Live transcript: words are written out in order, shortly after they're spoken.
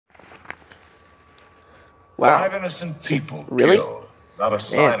Wow. 5 innocent people Really? killed. Not a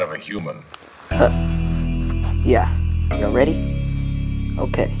sign of a human. Yeah. Y'all ready?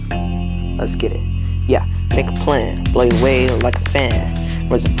 Okay. Let's get it. Yeah. Make a plan. Blow your way like a fan.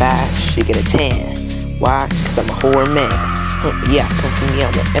 Where's a bash? You get a tan. Why? Cause I'm a horror man. Yeah. Come for me,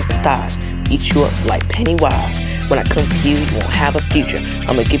 I'm gonna empathize. Eat you up like Pennywise. When I come for you, you won't have a future.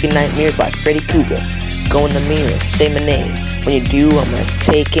 I'ma give you nightmares like Freedy, cougar. Go in the mirror, say my name. When you do, I'm gonna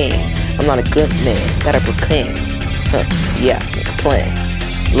take aim. I'm not a good man, that I proclaim. Yeah, make a plan.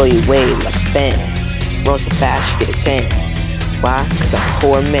 Blow your way like a fan. Roll so fast, you get a tan. Why? Cause I'm a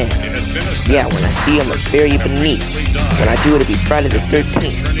horror man. Yeah, when I see you, I'ma bury you beneath. When I do, it'll be Friday the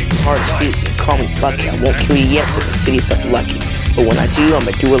 13th. I'm hard as steel, so you can call me Bucky. I won't kill you yet, so consider yourself lucky. But when I do,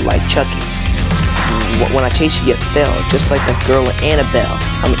 I'ma do it like Chucky. When I chase you, you fell, just like that girl in Annebel.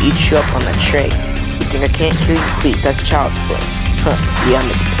 I'ma eat you up on that tray. You think I can't kill you? Please, that's child's play. Yeah, I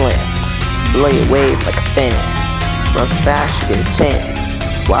make a plan. Blow your way like a fan. Run so fast, you get a tan.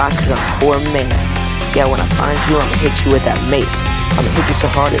 Why? Cause I'm a horror man. Yeah, when I find you, I'ma hit you with that mace. I'ma hit you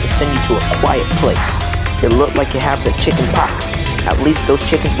so hard it'll send you to a quiet place. You look like you have the chicken pox. At least those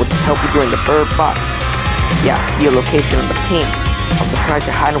chickens would help you during the bird box. Yeah, I see your location on the ping. I'm surprised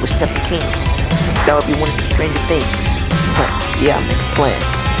you're hiding with Stephen King. That would be one of the stranger things. Yeah, I make a plan.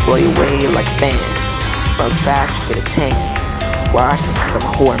 Blow your way like a fan. Run fast, get a tan. Why? Cause I'm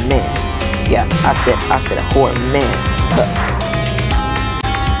a horror man. Yeah, I said a horror man.